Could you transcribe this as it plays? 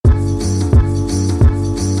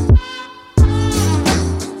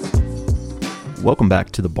Welcome back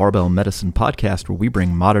to the Barbell Medicine Podcast, where we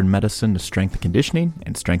bring modern medicine to strength and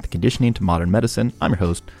conditioning to modern medicine. I'm your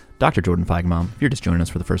host, Dr. Jordan Feigenbaum. If you're just joining us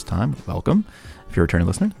for the first time, welcome. If you're a returning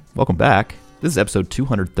listener, welcome back. This is episode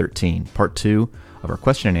 213, part 2 of our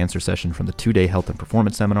question and answer session from the 2-day health and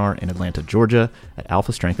performance seminar in Atlanta, Georgia at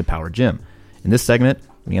Alpha Strength and Power Gym. In this segment,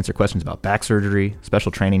 we answer questions about back surgery,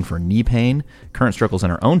 special training for knee pain, current struggles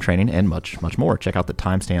in our own training, and much, much more. Check out the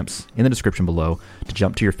timestamps in the description below to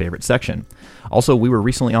jump to your favorite section. Also, we were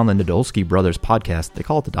recently on the Nadolski Brothers podcast. They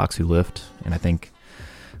call it the Docs Who Lift, and I think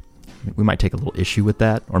we might take a little issue with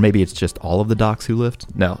that, or maybe it's just all of the docs who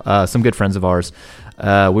lift. No, some good friends of ours.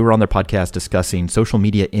 We were on their podcast discussing social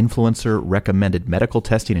media influencer recommended medical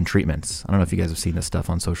testing and treatments. I don't know if you guys have seen this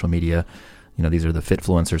stuff on social media. You know, these are the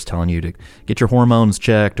fitfluencers telling you to get your hormones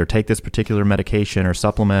checked or take this particular medication or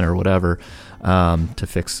supplement or whatever to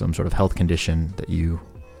fix some sort of health condition that you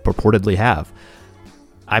purportedly have.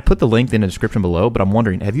 I put the link in the description below, but I'm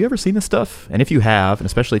wondering, have you ever seen this stuff? And if you have, and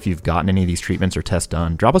especially if you've gotten any of these treatments or tests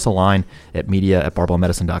done, drop us a line at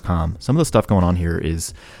media@barbellmedicine.com. Some of the stuff going on here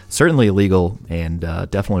is certainly illegal and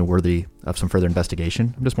definitely worthy of some further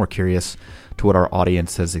investigation. I'm just more curious to what our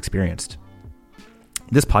audience has experienced.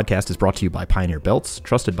 This podcast is brought to you by Pioneer Belts,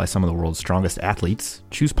 trusted by some of the world's strongest athletes.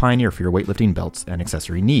 Choose Pioneer for your weightlifting belts and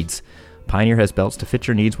accessory needs. Pioneer has belts to fit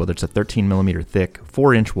your needs, whether it's a 13mm thick,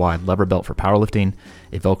 4-inch wide lever belt for powerlifting,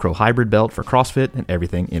 a Velcro hybrid belt for CrossFit, and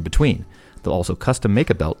everything in between. They'll also custom make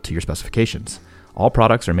a belt to your specifications. All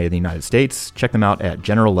products are made in the United States. Check them out at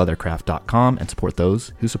generalleathercraft.com and support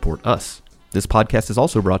those who support us. This podcast is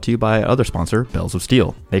also brought to you by our other sponsor, Bells of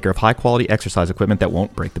Steel, maker of high-quality exercise equipment that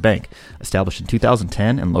won't break the bank. Established in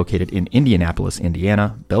 2010 and located in Indianapolis,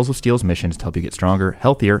 Indiana, Bells of Steel's mission is to help you get stronger,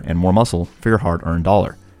 healthier, and more muscle for your hard-earned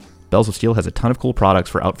dollar. Bells of Steel has a ton of cool products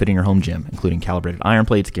for outfitting your home gym, including calibrated iron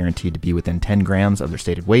plates guaranteed to be within 10 grams of their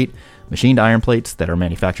stated weight, machined iron plates that are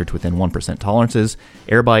manufactured to within 1% tolerances,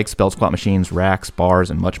 air bikes, belt squat machines, racks, bars,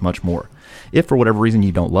 and much, much more. If for whatever reason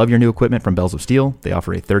you don't love your new equipment from Bells of Steel, they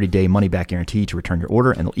offer a 30-day money-back guarantee to return your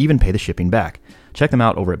order, and they'll even pay the shipping back. Check them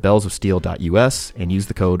out over at bellsofsteel.us and use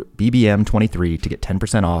the code BBM23 to get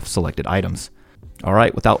 10% off selected items. All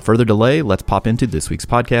right, without further delay, let's pop into this week's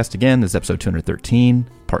podcast. Again, this is episode 213,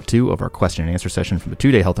 part 2 of our question and answer session from the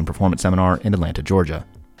 2-day health and performance seminar in Atlanta, Georgia.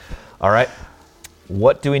 All right,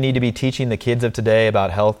 what do we need to be teaching the kids of today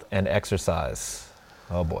about health and exercise?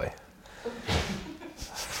 Oh boy.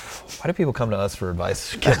 Why do people come to us for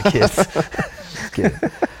advice? Kids.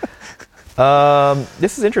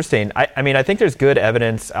 This is interesting. I mean, I think there's good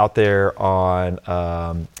evidence out there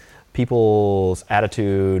on people's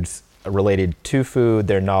attitudes related to food,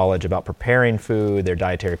 their knowledge about preparing food, their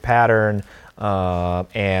dietary pattern,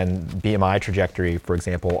 and BMI trajectory, for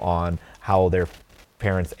example, on how their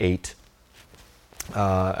parents ate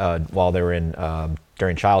while they were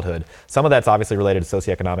during childhood. Some of that's obviously related to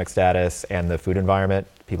socioeconomic status and the food environment.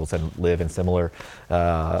 People tend to live in similar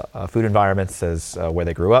food environments as where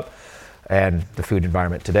they grew up. And the food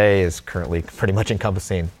environment today is currently pretty much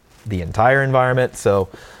encompassing the entire environment. So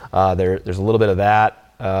there's a little bit of that.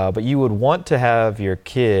 But you would want to have your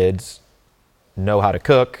kids know how to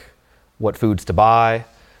cook, what foods to buy,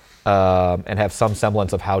 and have some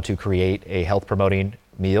semblance of how to create a health-promoting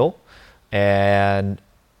meal. And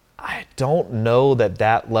I don't know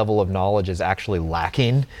that level of knowledge is actually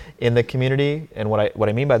lacking in the community. And what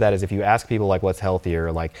I mean by that is if you ask people like what's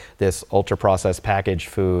healthier, like this ultra-processed packaged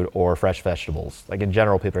food or fresh vegetables, like in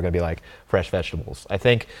general, people are going to be like fresh vegetables. I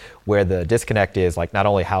think where the disconnect is like not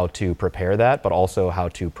only how to prepare that, but also how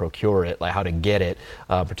to procure it, like how to get it,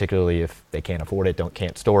 particularly if they can't afford it,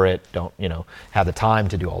 can't store it, don't have the time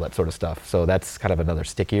to do all that sort of stuff. So that's kind of another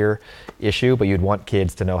stickier issue, but you'd want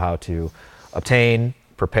kids to know how to obtain,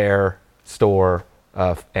 prepare, store,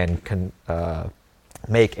 and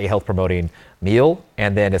make a health-promoting meal.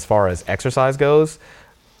 And then as far as exercise goes,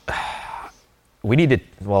 we need to,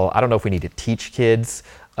 well, I don't know if we need to teach kids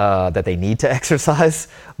that they need to exercise,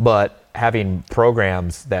 but having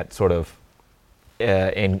programs that sort of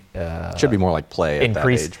should be more like play at that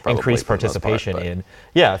age, increase participation in.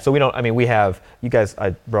 Yeah, so we have, you guys,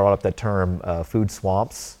 I brought up that term, food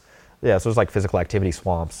swamps. Yeah, so there's like physical activity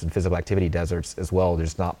swamps and physical activity deserts as well.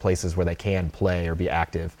 There's not places where they can play or be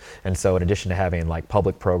active. And so in addition to having like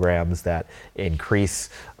public programs that increase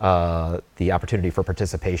the opportunity for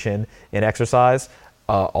participation in exercise,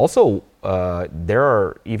 also there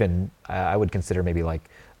are even, I would consider maybe like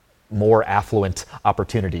more affluent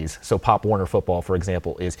opportunities. So Pop Warner football, for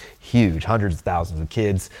example, is huge. Hundreds of thousands of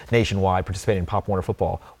kids nationwide participating in Pop Warner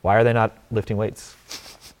football. Why are they not lifting weights?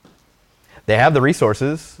 They have the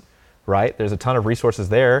resources, right? There's a ton of resources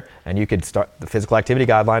there, and you could start, the physical activity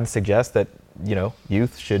guidelines suggest that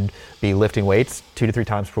youth should be lifting weights 2 to 3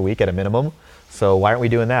 times per week at a minimum. So why aren't we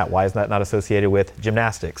doing that? Why is that not associated with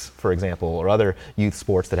gymnastics, for example, or other youth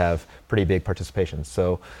sports that have pretty big participation?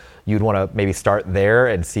 So you'd want to maybe start there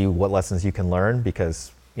and see what lessons you can learn,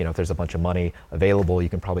 because if there's a bunch of money available, you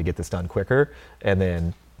can probably get this done quicker, and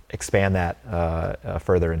then expand that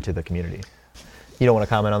further into the community. You don't want to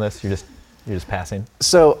comment on this? You're just passing?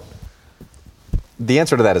 So the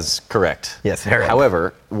answer to that is correct. Yes. Right.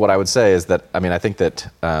 However, what I would say is that, I think that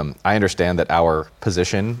I understand that our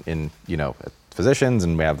position in, physicians,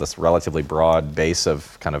 and we have this relatively broad base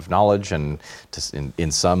of kind of knowledge and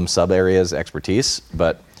in some sub areas expertise,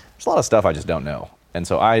 but there's a lot of stuff I just don't know. And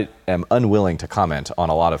so I am unwilling to comment on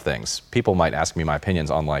a lot of things. People might ask me my opinions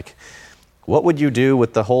on what would you do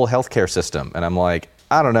with the whole healthcare system? And I'm like,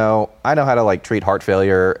 I don't know. I know how to treat heart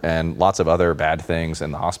failure and lots of other bad things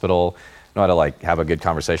in the hospital. I know how to have a good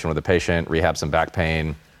conversation with a patient, rehab some back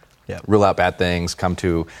pain, rule out bad things, come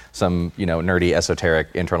to some nerdy, esoteric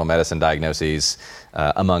internal medicine diagnoses,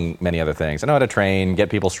 among many other things. I know how to train, get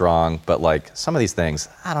people strong, but some of these things,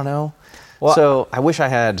 I don't know. Well, so I wish I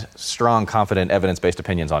had strong, confident, evidence-based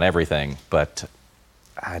opinions on everything, but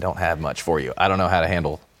I don't have much for you. I don't know how to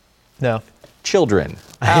handle children.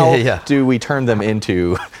 How do we turn them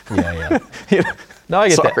into... No, I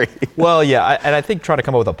get Sorry. that. Well, and I think trying to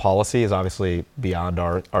come up with a policy is obviously beyond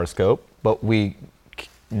our scope, but we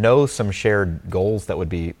know some shared goals that would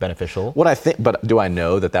be beneficial. What I think, but do I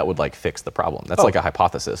know that would fix the problem? That's a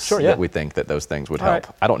hypothesis. Sure, that we think that those things would help.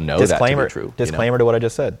 Right. I don't know that to be true. Disclaimer to what I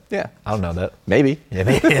just said. Yeah. I don't know that. Maybe. Yeah,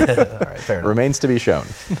 maybe. All right, fair enough. Remains to be shown.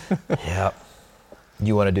 Yeah.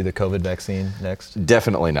 You want to do the COVID vaccine next?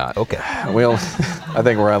 Definitely not. Okay. I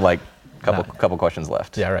think we're on couple questions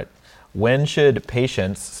left. Yeah, right. When should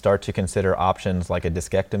patients start to consider options like a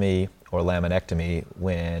discectomy or laminectomy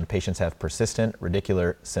when patients have persistent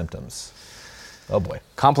radicular symptoms? Oh boy.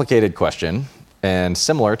 Complicated question, and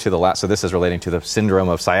similar to the last. So this is relating to the syndrome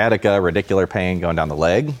of sciatica, radicular pain going down the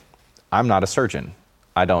leg. I'm not a surgeon.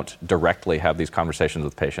 I don't directly have these conversations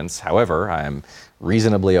with patients. However, I am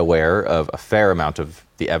reasonably aware of a fair amount of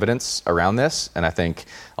the evidence around this. And I think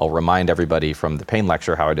I'll remind everybody from the pain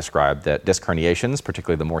lecture how I described that disc herniations,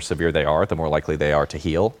 particularly the more severe they are, the more likely they are to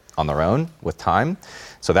heal on their own with time.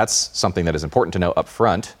 So that's something that is important to know up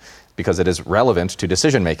front, because it is relevant to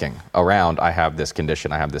decision making around, I have this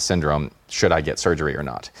condition, I have this syndrome, should I get surgery or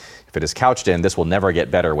not? If it is couched in, this will never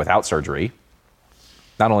get better without surgery,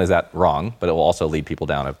 not only is that wrong, but it will also lead people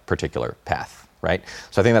down a particular path, right?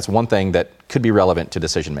 So I think that's one thing that could be relevant to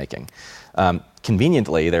decision making.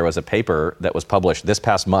 Conveniently, there was a paper that was published this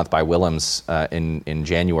past month by Willems in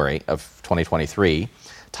January of 2023,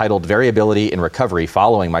 titled Variability in Recovery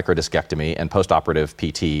Following Microdiscectomy and Postoperative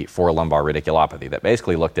PT for Lumbar Radiculopathy, that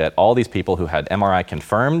basically looked at all these people who had MRI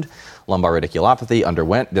confirmed lumbar radiculopathy,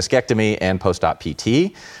 underwent discectomy and post-op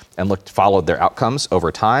PT, and followed their outcomes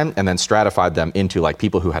over time, and then stratified them into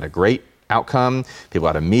people who had a great outcome, people who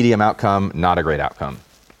had a medium outcome, not a great outcome.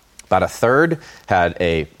 About a third had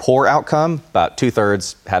a poor outcome, about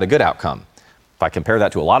 2/3 had a good outcome. If I compare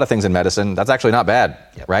that to a lot of things in medicine, that's actually not bad,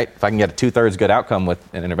 right? If I can get a 2/3 good outcome with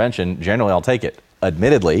an intervention, generally I'll take it.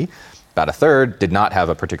 Admittedly, about a third did not have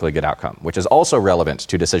a particularly good outcome, which is also relevant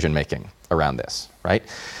to decision making around this, right?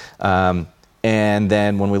 And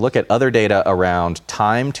then when we look at other data around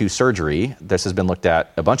time to surgery, this has been looked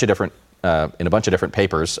at a bunch of different in a bunch of different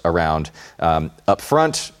papers around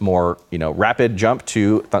upfront, more rapid jump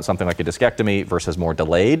to something like a discectomy versus more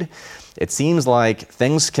delayed. It seems like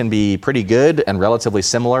things can be pretty good and relatively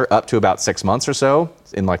similar up to about 6 months or so,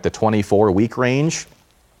 in the 24-week range.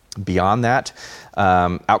 Beyond that,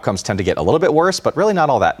 outcomes tend to get a little bit worse, but really not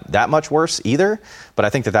all that much worse either. But I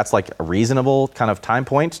think that's a reasonable kind of time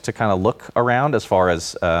point to kind of look around as far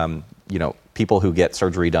as people who get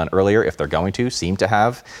surgery done earlier, if they're going to, seem to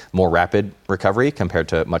have more rapid recovery compared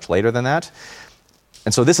to much later than that.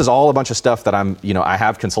 And so this is all a bunch of stuff that I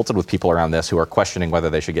have consulted with people around this who are questioning whether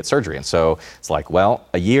they should get surgery. And so it's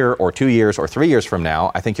a year or 2 years or 3 years from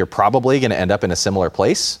now, I think you're probably going to end up in a similar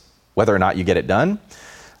place, whether or not you get it done.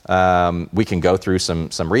 We can go through some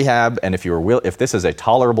rehab, and if this is a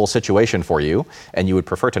tolerable situation for you and you would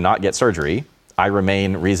prefer to not get surgery, I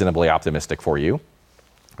remain reasonably optimistic for you.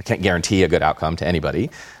 I can't guarantee a good outcome to anybody,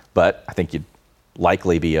 but I think you'd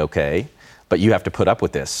likely be okay. But you have to put up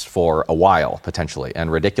with this for a while, potentially, and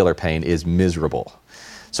radicular pain is miserable.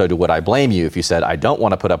 So would I blame you if you said, I don't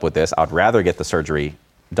want to put up with this, I'd rather get the surgery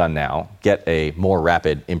done now, get a more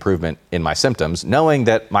rapid improvement in my symptoms, knowing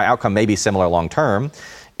that my outcome may be similar long term,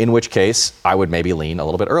 in which case I would maybe lean a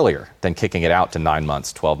little bit earlier than kicking it out to 9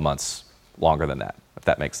 months, 12 months longer than that, if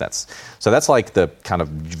that makes sense. So that's like the kind of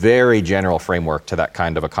very general framework to that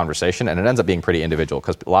kind of a conversation, and it ends up being pretty individual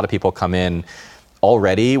because a lot of people come in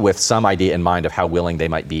already with some idea in mind of how willing they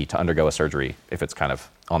might be to undergo a surgery if it's kind of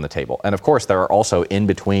on the table. And of course, there are also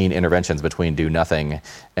in-between interventions between do nothing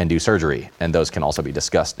and do surgery, and those can also be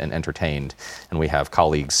discussed and entertained. And we have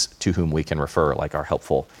colleagues to whom we can refer, like our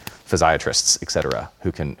helpful physiatrists, et cetera,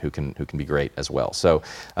 who can be great as well. So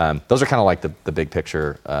those are kind of like the big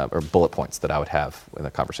picture or bullet points that I would have in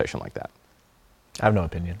a conversation like that. I have no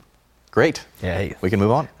opinion. Great. Yeah. Hey. We can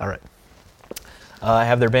move on. All right.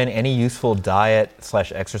 Have there been any useful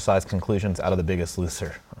diet/exercise conclusions out of The Biggest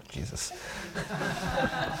Loser? Oh, Jesus.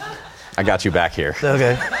 I got you back here.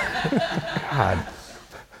 Okay. God.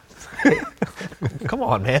 Come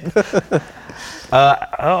on, man.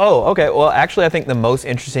 Okay. Well, actually, I think the most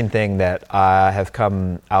interesting thing that I have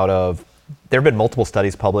come out of, there have been multiple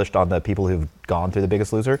studies published on the people who've gone through The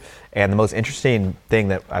Biggest Loser, and the most interesting thing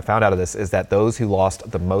that I found out of this is that those who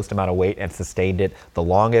lost the most amount of weight and sustained it the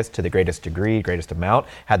longest, to the greatest degree, greatest amount,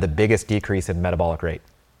 had the biggest decrease in metabolic rate.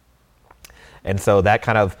 And so that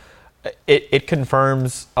kind of, it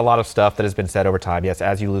confirms a lot of stuff that has been said over time. Yes,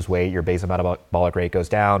 as you lose weight, your basal metabolic rate goes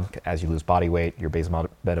down. As you lose body weight, your basal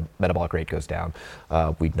metabolic rate goes down.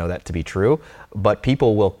 We know that to be true, but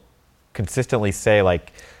people will consistently say,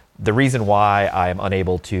 like, the reason why I am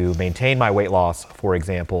unable to maintain my weight loss, for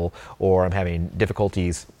example, or I'm having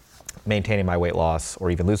difficulties maintaining my weight loss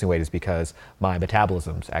or even losing weight is because my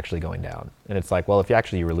metabolism's actually going down. And it's like, well, if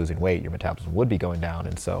you were losing weight, your metabolism would be going down.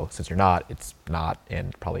 And so since you're not, it's not,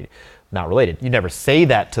 and probably not related. You never say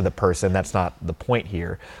that to the person. That's not the point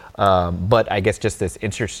here. But I guess just this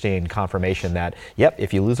interesting confirmation that, yep,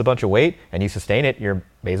 if you lose a bunch of weight and you sustain it, your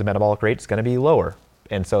basal metabolic rate is going to be lower.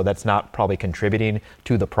 And so that's not probably contributing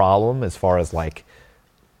to the problem as far as like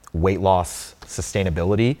weight loss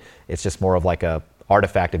sustainability. It's just more of like a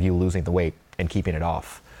artifact of you losing the weight and keeping it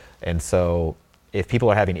off. And so if people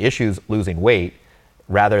are having issues losing weight,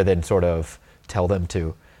 rather than sort of tell them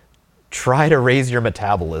to try to raise your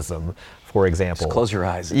metabolism, for example. Just close your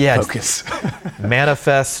eyes and focus.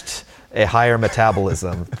 Manifest a higher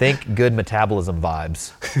metabolism. Think good metabolism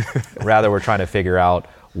vibes. Rather, we're trying to figure out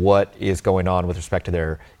what is going on with respect to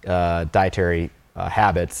their dietary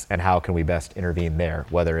habits and how can we best intervene there,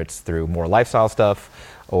 whether it's through more lifestyle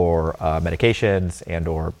stuff or medications and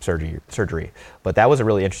or surgery. But that was a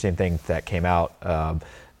really interesting thing that came out.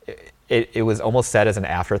 It was almost said as an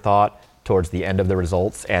afterthought towards the end of the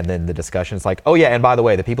results, and then the discussion's like, oh yeah, and by the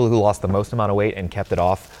way, the people who lost the most amount of weight and kept it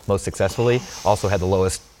off most successfully also had the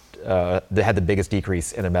lowest, they had the biggest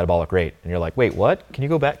decrease in their metabolic rate. And you're like, wait, what? Can you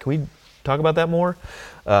go back? Can we talk about that more?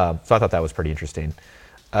 So I thought that was pretty interesting.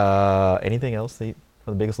 Anything else from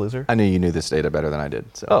The Biggest Loser? I knew you knew this data better than I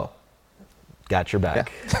did. So. Oh, got your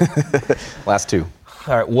back. Yeah. Last two.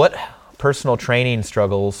 All right. What personal training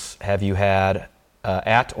struggles have you had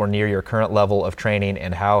at or near your current level of training,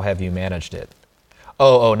 and how have you managed it?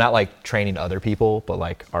 Oh, not like training other people, but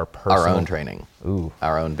like our own training. Ooh.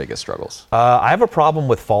 Our own biggest struggles. I have a problem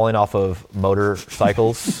with falling off of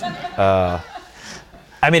motorcycles.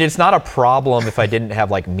 I mean, it's not a problem if I didn't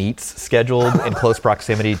have like meets scheduled in close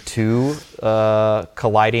proximity to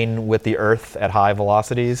colliding with the earth at high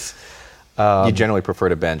velocities. You generally prefer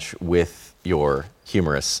to bench with your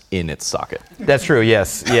humerus in its socket. That's true,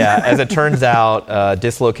 yes. Yeah, as it turns out,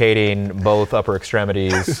 dislocating both upper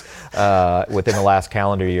extremities within the last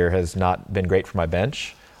calendar year has not been great for my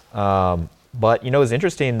bench. But, it was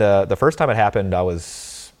interesting. The first time it happened, I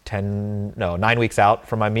was 9 weeks out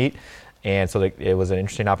from my meet. And so it was an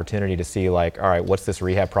interesting opportunity to see, like, all right, what's this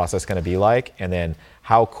rehab process going to be like? And then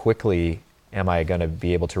how quickly am I going to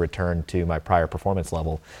be able to return to my prior performance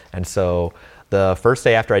level? And so the first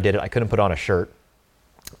day after I did it, I couldn't put on a shirt.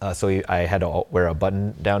 So I had to wear a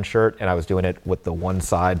button-down shirt, and I was doing it with the one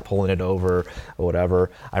side, pulling it over or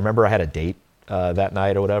whatever. I remember I had a date that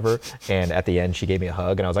night or whatever, and at the end she gave me a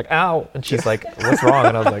hug, and I was like, ow, and she's like, what's wrong?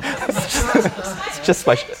 And I was like,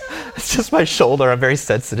 it's just my shoulder, I'm very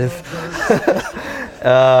sensitive.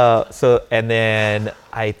 And then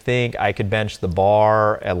I think I could bench the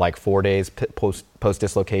bar at like 4 days post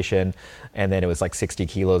dislocation, and then it was like 60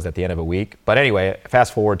 kilos at the end of a week. But anyway,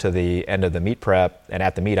 fast forward to the end of the meet prep, and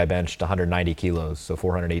at the meet I benched 190 kilos, so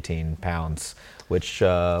 418 pounds, which,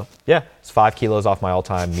 it's 5 kilos off my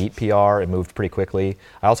all-time meet PR. It moved pretty quickly.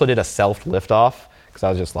 I also did a self lift-off, because I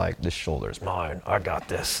was just like, this shoulder's mine. I got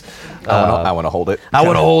this. I want to hold it. I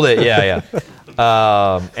want to hold it, yeah.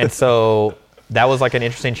 And so that was like an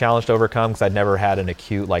interesting challenge to overcome, because I'd never had an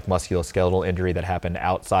acute like musculoskeletal injury that happened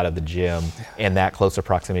outside of the gym in that closer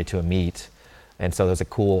proximity to a meet. And so there's a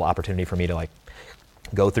cool opportunity for me to like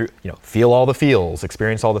go through, feel all the feels,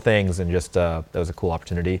 experience all the things, and just that was a cool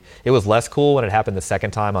opportunity. It was less cool when it happened the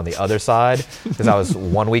second time on the other side, because I was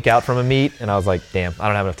 1 week out from a meet, and I was like, damn, I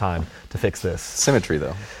don't have enough time to fix this. Symmetry,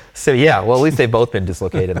 though. So yeah, well, at least they've both been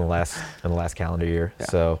dislocated in the last calendar year. Yeah.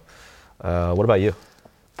 So, what about you?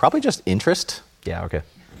 Probably just interest, Yeah, okay.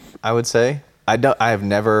 I would say. I have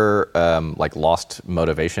never lost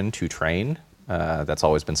motivation to train. That's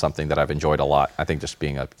always been something that I've enjoyed a lot. I think just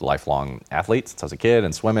being a lifelong athlete since I was a kid,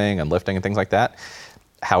 and swimming and lifting and things like that.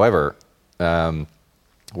 However,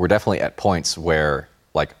 we're definitely at points where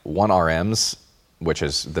 1 RMs, which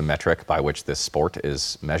is the metric by which this sport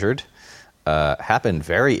is measured, happen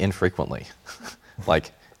very infrequently.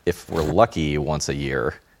 If we're lucky, once a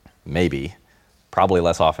year, maybe, probably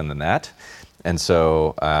less often than that. And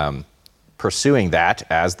so pursuing that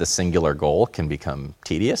as the singular goal can become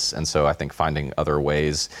tedious. And so I think finding other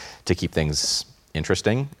ways to keep things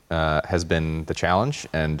interesting has been the challenge.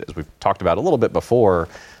 And as we've talked about a little bit before,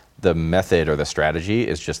 the method or the strategy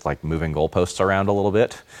is just moving goalposts around a little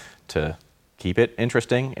bit to keep it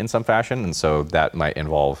interesting in some fashion. And so that might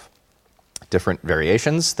involve different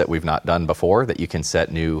variations that we've not done before that you can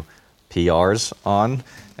set new PRs on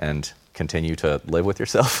and continue to live with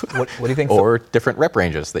yourself. What do you think? Or different rep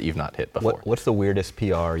ranges that you've not hit before. What's the weirdest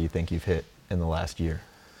PR you think you've hit in the last year?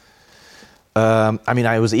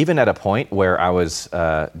 I was even at a point where I was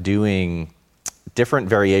doing different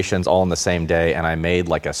variations all in the same day, and I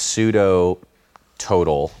made a pseudo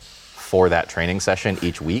total for that training session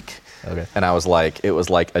each week. Okay. And I was it was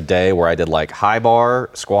a day where I did high bar,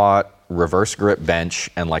 squat, reverse grip bench,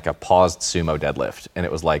 and a paused sumo deadlift. And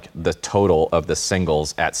it was the total of the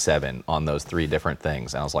singles at 7 on those 3 different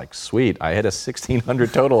things. And I was like, sweet, I hit a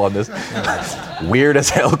 1,600 total on this weird as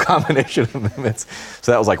hell combination of movements.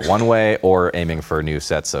 So that was one way, or aiming for new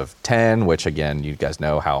sets of 10, which again, you guys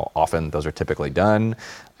know how often those are typically done.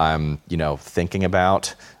 I'm, thinking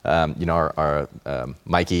about, our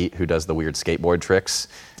Mikey, who does the weird skateboard tricks.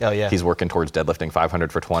 Oh yeah. He's working towards deadlifting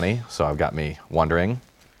 500 for 20. So I've got me wondering,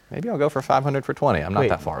 maybe I'll go for 500 for 20. I'm not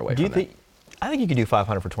that far away from that. I think you could do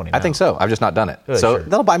 500 for 20 now. I think so. I've just not done it. Really, so sure.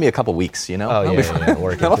 that'll buy me a couple weeks, Oh, That'll be fun.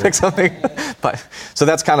 work That'll into pick it. something. But so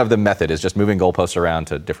that's kind of the method, is just moving goalposts around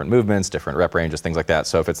to different movements, different rep ranges, things like that.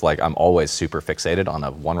 So if it's I'm always super fixated on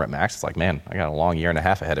a 1 rep max, it's man, I got a long 1.5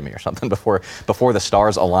 years ahead of me or something before the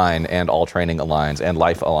stars align and all training aligns and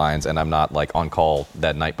life aligns, and I'm not on call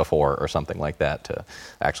that night before or something like that to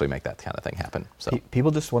actually make that kind of thing happen. So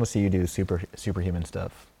People just want to see you do superhuman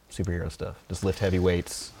stuff, superhero stuff. Just lift heavy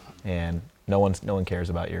weights, and no one cares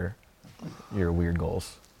about your weird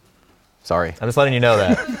goals. sorry. I'm just letting you know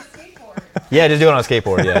that. Yeah, just do it on a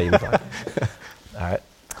skateboard. Yeah, you'll be fine. All right.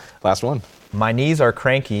 Last one. My knees are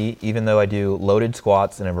cranky even though I do loaded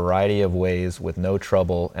squats in a variety of ways with no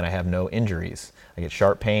trouble, and I have no injuries. I get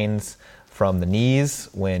sharp pains from the knees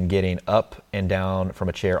when getting up and down from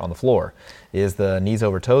a chair on the floor. Is the knees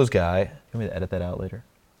over toes guy, you want me to edit that out later?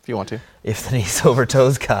 If you want to. If the knees over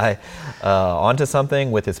toes guy onto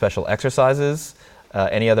something with his special exercises,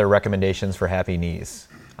 any other recommendations for happy knees?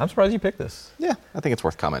 I'm surprised you picked this. Yeah, I think it's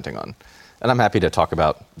worth commenting on. And I'm happy to talk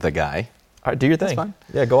about the guy. All right, do your thing. That's fine.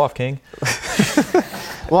 Yeah, go off, King.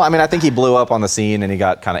 Well, I think he blew up on the scene, and he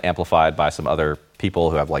got kind of amplified by some other people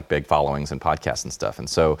who have big followings and podcasts and stuff. And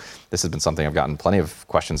so this has been something I've gotten plenty of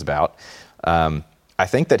questions about. I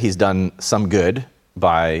think that he's done some good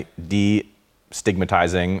by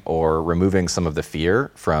destigmatizing or removing some of the fear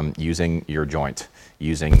from using your joint,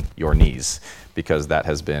 using your knees, because that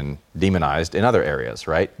has been demonized in other areas,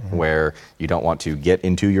 right? Mm-hmm. Where you don't want to get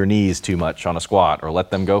into your knees too much on a squat, or let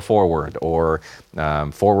them go forward, or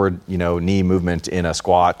forward, knee movement in a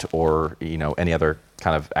squat, or any other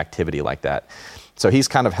kind of activity like that. So he's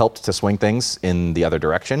kind of helped to swing things in the other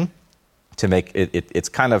direction to make it's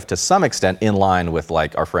kind of to some extent in line with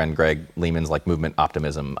our friend Greg Lehman's movement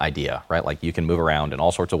optimism idea, right? You can move around in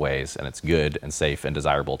all sorts of ways, and it's good and safe and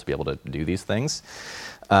desirable to be able to do these things.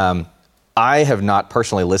 I have not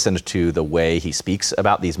personally listened to the way he speaks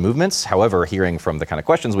about these movements. However, hearing from the kind of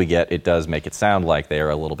questions we get, it does make it sound like they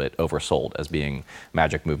are a little bit oversold as being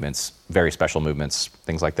magic movements, very special movements,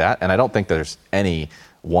 things like that. And I don't think there's any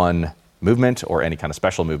one movement or any kind of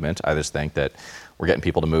special movement. I just think that we're getting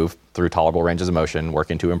people to move through tolerable ranges of motion,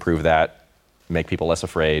 working to improve that, make people less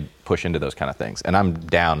afraid, push into those kind of things. And I'm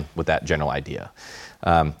down with that general idea.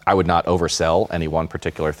 I would not oversell any one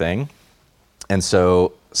particular thing. And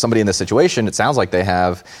so somebody in this situation, it sounds like they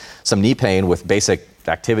have some knee pain with basic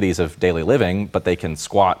activities of daily living, but they can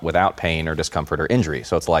squat without pain or discomfort or injury.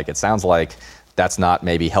 So it sounds like that's not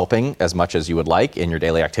maybe helping as much as you would like in your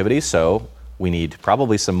daily activities. So we need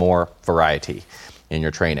probably some more variety in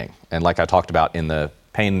your training. And like I talked about in the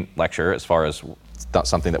pain lecture, as far as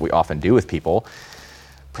something that we often do with people,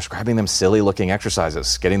 prescribing them silly looking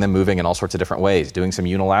exercises, getting them moving in all sorts of different ways, doing some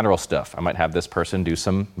unilateral stuff. I might have this person do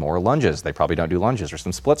some more lunges. They probably don't do lunges, or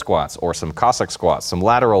some split squats, or some Cossack squats, some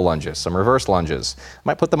lateral lunges, some reverse lunges. I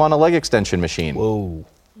might put them on a leg extension machine. Whoa.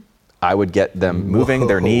 I would get them moving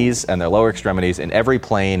their knees and their lower extremities in every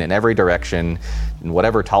plane, in every direction, in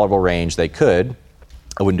whatever tolerable range they could.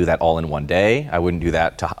 I wouldn't do that all in one day. I wouldn't do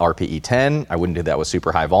that to RPE 10. I wouldn't do that with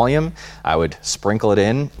super high volume. I would sprinkle it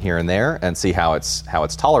in here and there and see how it's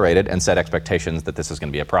tolerated, and set expectations that this is going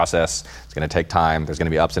to be a process. It's going to take time. There's going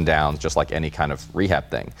to be ups and downs, just like any kind of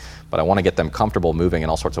rehab thing. But I want to get them comfortable moving in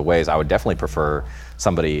all sorts of ways. I would definitely prefer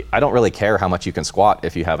somebody, I don't really care how much you can squat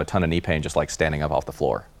if you have a ton of knee pain just like standing up off the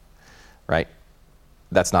floor, right?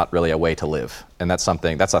 That's not really a way to live. And that's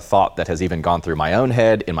a thought that has even gone through my own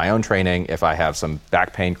head in my own training. If I have some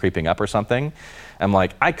back pain creeping up or something, I'm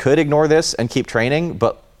like, I could ignore this and keep training,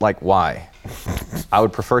 but like, why? I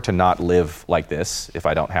would prefer to not live like this if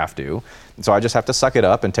I don't have to. And so I just have to suck it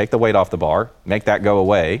up and take the weight off the bar, make that go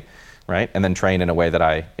away, right? And then train in a way that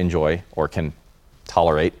I enjoy or can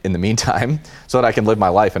tolerate in the meantime, so that I can live my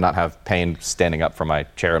life and not have pain standing up from my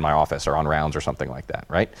chair in my office or on rounds or something like that,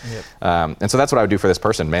 right? Yep. And so that's what I would do for this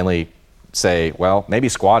person, mainly say, well, maybe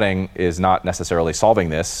squatting is not necessarily solving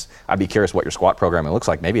this. I'd be curious what your squat programming looks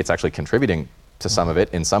like. Maybe it's actually contributing to some of it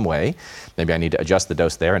in some way. Maybe I need to adjust the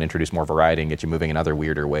dose there and introduce more variety and get you moving in other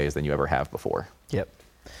weirder ways than you ever have before. Yep.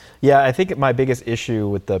 Yeah, I think my biggest issue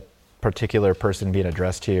with the particular person being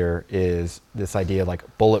addressed here is this idea of like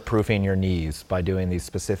bulletproofing your knees by doing these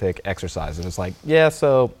specific exercises. It's like, yeah,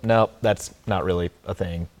 so no, that's not really a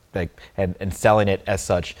thing. Like, and selling it as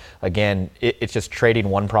such, again, it's just trading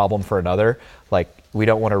one problem for another. Like, we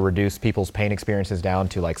don't want to reduce people's pain experiences down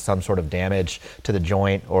to like some sort of damage to the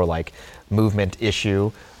joint or like movement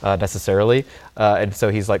issue necessarily. And so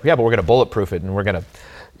he's like, yeah, but we're going to bulletproof it, and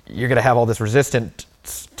you're going to have all this resistance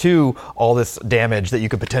to all this damage that you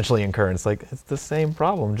could potentially incur. And it's like, it's the same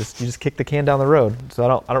problem. You just kick the can down the road. So I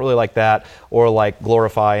don't really like that, or like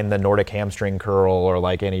glorifying the Nordic hamstring curl or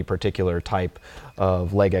like any particular type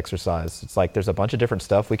of leg exercise. It's like, there's a bunch of different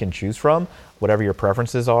stuff we can choose from. Whatever your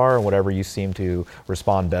preferences are and whatever you seem to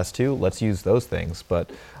respond best to, let's use those things. But,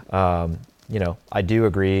 I do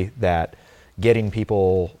agree that getting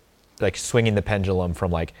people, like swinging the pendulum from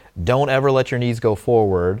like, don't ever let your knees go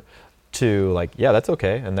forward, to like, yeah, that's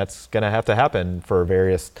okay, and that's going to have to happen for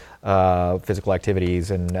various physical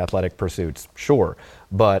activities and athletic pursuits, sure.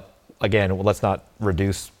 But again, let's not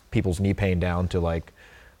reduce people's knee pain down to like,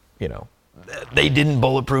 they didn't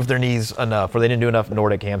bulletproof their knees enough, or they didn't do enough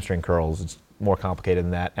Nordic hamstring curls. It's more complicated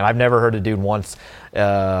than that. And I've never heard a dude once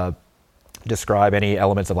describe any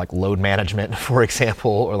elements of like load management, for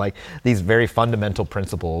example, or like these very fundamental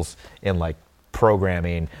principles in like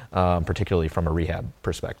programming, particularly from a rehab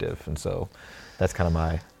perspective. And so that's kind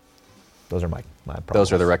of those are my problems.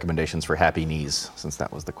 Those are the recommendations for happy knees, since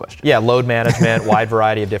that was the question. Yeah, load management, wide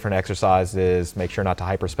variety of different exercises, make sure not to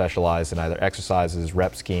hyper specialize in either exercises,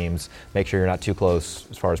 rep schemes, make sure you're not too close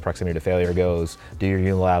as far as proximity to failure goes, do your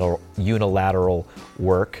unilateral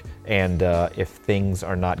work, and if things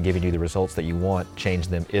are not giving you the results that you want, change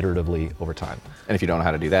them iteratively over time. And if you don't know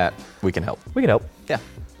how to do that, we can help. We can help. Yeah.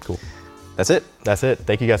 Cool. That's it. That's it.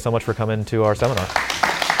 Thank you guys so much for coming to our seminar.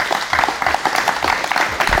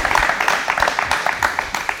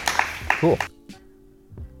 Cool.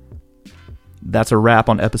 That's a wrap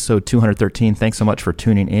on episode 213. Thanks so much for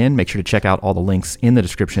tuning in. Make sure to check out all the links in the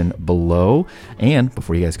description below. And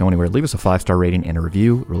before you guys go anywhere, leave us a 5-star rating and a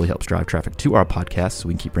review. It really helps drive traffic to our podcast so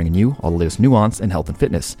we can keep bringing you all the latest nuance in health and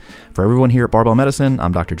fitness. For everyone here at Barbell Medicine,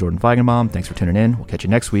 I'm Dr. Jordan Feigenbaum. Thanks for tuning in. We'll catch you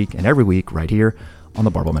next week and every week right here on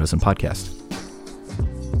the Barbell Medicine Podcast.